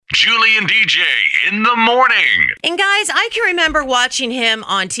Julie and DJ in the morning. And guys, I can remember watching him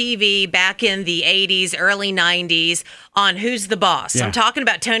on TV back in the 80s, early 90s on Who's the Boss. Yeah. I'm talking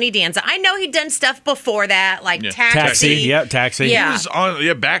about Tony Danza. I know he'd done stuff before that, like Taxi. Yep, Taxi. Yeah. He was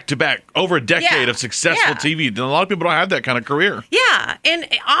on back to back over a decade of successful TV. And a lot of people don't have that kind of career. Yeah, and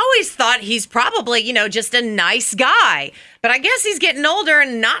I always thought he's probably, just a nice guy. But I guess he's getting older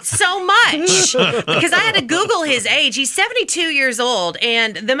and not so much. Because I had to Google his age. He's 72 years old.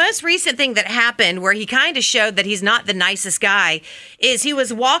 And the most recent thing that happened where he kind of showed that he's not the nicest guy is he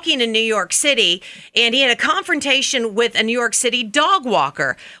was walking in New York City and he had a confrontation with a New York City dog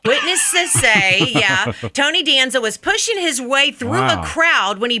walker. Witnesses say, Tony Danza was pushing his way through a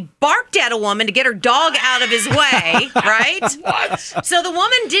crowd when he barked at a woman to get her dog out of his way, right? What? So the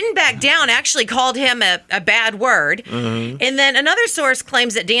woman didn't back down, actually called him a bad word. Mm-hmm. And then another source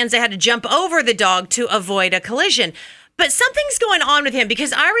claims that Danza had to jump over the dog to avoid a collision. But something's going on with him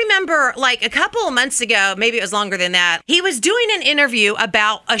because I remember like a couple of months ago, maybe it was longer than that, he was doing an interview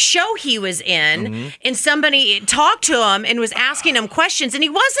about a show he was in and somebody talked to him and was asking him questions and he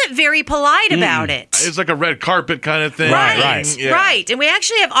wasn't very polite about it. It's like a red carpet kind of thing. Right. Yeah. Right. And we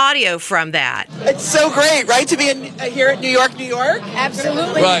actually have audio from that. It's so great, right, to be here at New York, New York?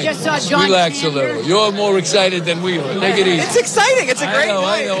 Absolutely. Right. We just saw John Relax Sanders. a little. You're more excited than we are. Take it easy. It's exciting. It's a great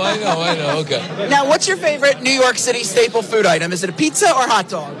I night. know. Okay. Now, what's your favorite New York City staple food item? Is it a pizza or hot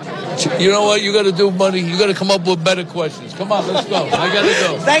dog? You know what? You got to do, buddy. You got to come up with better questions. Come on, let's go. I got to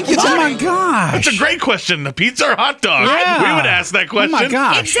go. Thank you, Tony. Oh my gosh. That's a great question. A pizza or hot dog? Yeah. We would ask that question. Oh my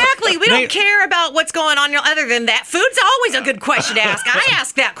gosh. Exactly. We don't care about what's going on other than that. Food's always a good question to ask. I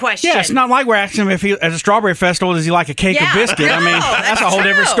ask that question. Yeah, it's not like we're asking him if he, at a strawberry festival, does he like a cake or biscuit? No, I mean, that's a whole true.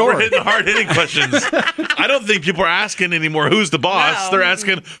 different We're story. hitting hard-hitting questions. I don't think people are asking anymore who's the boss. No. They're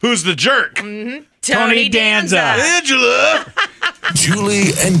asking who's the jerk. Tony Danza. Angela. Julie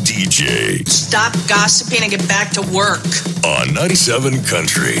and DJ Stop gossiping and get back to work. on 97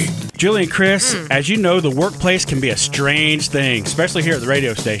 Country. Julie and Chris, as you know, the workplace can be a strange thing, especially here at the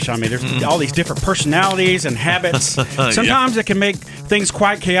radio station. I mean, there's all these different personalities and habits. Sometimes it can make things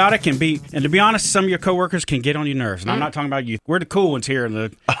quite chaotic and to be honest, some of your coworkers can get on your nerves. And I'm not talking about you. We're the cool ones here in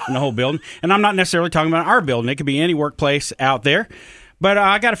the whole building. And I'm not necessarily talking about our building. It could be any workplace out there. But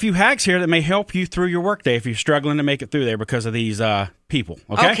I got a few hacks here that may help you through your workday if you're struggling to make it through there because of these people.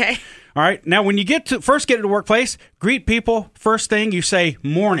 Okay. All right. Now, when you first get to the workplace, greet people. First thing you say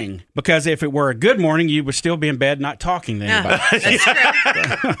morning, because if it were a good morning, you would still be in bed not talking to anybody. That's true.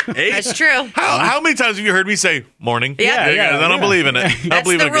 Hey, That's true. How many times have you heard me say morning? Yeah. I don't believe in it. I That's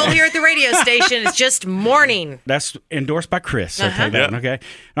believe the in rule it. here at the radio station. It's just morning. That's endorsed by Chris. So take that Yeah. one, okay?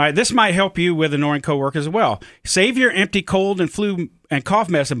 All right. This might help you with annoying coworkers as well. Save your empty cold and flu and cough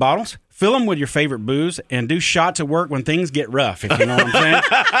medicine bottles. Fill them with your favorite booze and do shots at work when things get rough, if you know what I'm saying.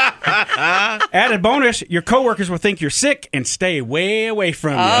 Added bonus, your coworkers will think you're sick and stay way away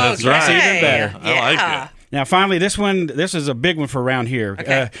from you. That's right. That's even better. I like it. Now, finally, this is a big one for around here.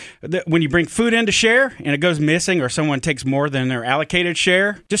 Okay. When you bring food in to share and it goes missing or someone takes more than their allocated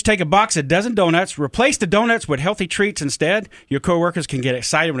share, just take a box of dozen donuts, replace the donuts with healthy treats instead. Your coworkers can get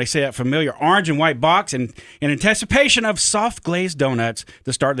excited when they see that familiar orange and white box and in anticipation of soft glazed donuts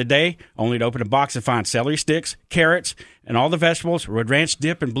to start the day, only to open a box and find celery sticks, carrots, and all the vegetables with ranch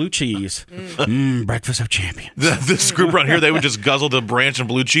dip and blue cheese. Breakfast of champions. This group around here, they would just guzzle the ranch and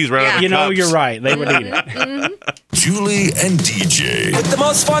blue cheese right out of the You know, cups. you're right. They would eat it. Julie and DJ. But the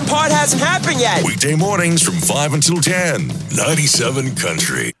most fun part hasn't happened yet. Weekday mornings from 5 until 10. 97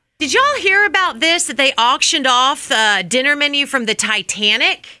 Country. Did y'all hear about this, that they auctioned off the dinner menu from the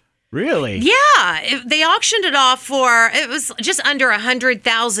Titanic? Really? Yeah, they auctioned it off it was just under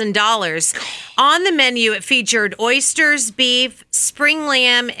 $100,000. On the menu, it featured oysters, beef, spring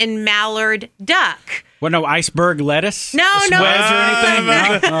lamb, and mallard duck. Well, no iceberg lettuce? No. Wedge or anything?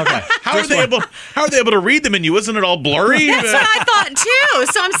 No? Okay. How are they able to read the menu? Isn't it all blurry? That's what I thought too.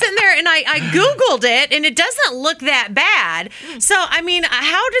 So I'm sitting there and I Googled it and it doesn't look that bad. So, I mean,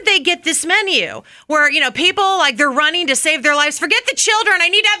 how did they get this menu where, people like they're running to save their lives? Forget the children. I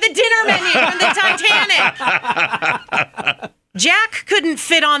need to have the dinner menu from the Titanic. Jack couldn't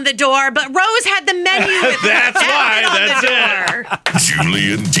fit on the door, but Rose had the menu with That's why. That's That's it.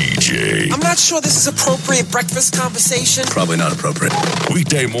 Julie and DJ. I'm not sure this is appropriate breakfast conversation. Probably not appropriate.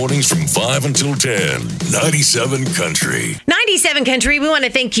 Weekday mornings from 5 until 10. 97 Country. 97 Country, we want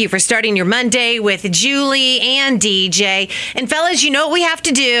to thank you for starting your Monday with Julie and DJ. And fellas, you know what we have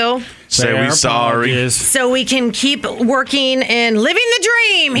to do? Say we sorry. So we can keep working and living the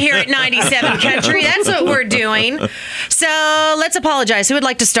dream here at 97 Country. That's what we're doing. So let's apologize. Who would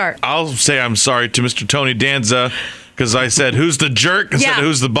like to start? I'll say I'm sorry to Mr. Tony Danza because I said, who's the jerk? Instead of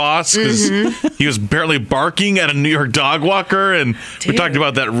who's the boss? Because he was apparently barking at a New York dog walker. And we talked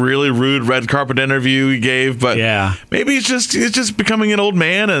about that really rude red carpet interview he gave. But maybe he's just becoming an old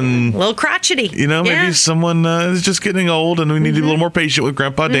man. And a little crotchety. Maybe someone is just getting old and we need to be a little more patient with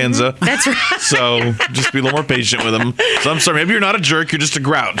Grandpa Danza. That's right. So just be a little more patient with him. So I'm sorry, maybe you're not a jerk, you're just a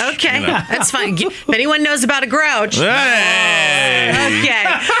grouch. Okay, that's fine. If anyone knows about a grouch. Hey! Okay.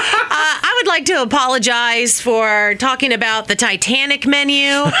 I would like to apologize for talking about the Titanic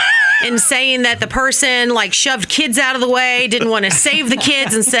menu and saying that the person shoved kids out of the way, didn't want to save the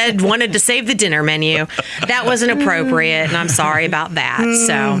kids, instead wanted to save the dinner menu. That wasn't appropriate, and I'm sorry about that.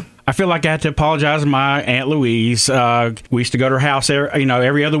 So. I feel like I had to apologize to my Aunt Louise. We used to go to her house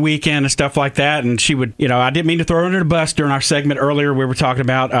every other weekend and stuff like that. And she would, I didn't mean to throw her under the bus during our segment earlier. We were talking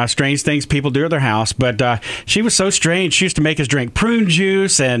about strange things people do at their house. But she was so strange. She used to make us drink prune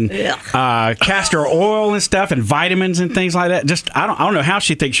juice and castor oil and stuff and vitamins and things like that. Just, I don't know how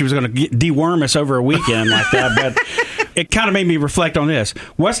she thinks she was going to deworm us over a weekend like that. But it kind of made me reflect on this.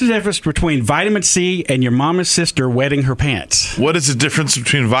 What's the difference between vitamin C and your mama's sister wetting her pants? What is the difference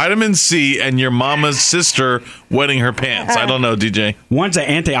between vitamin C and your mama's sister wetting her pants? I don't know, DJ. One's an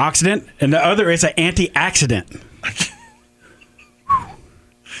antioxidant, and the other is an anti-accident.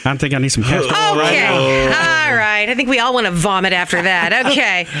 I think I need some castor oil right now. All right. I think we all want to vomit after that.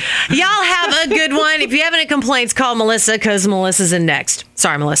 Okay. Y'all have a good one. If you have any complaints, call Melissa, because Melissa's in next.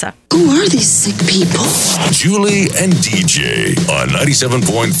 Sorry, Melissa. Who are these sick people? Julie and DJ on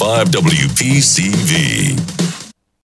 97.5 WPCV.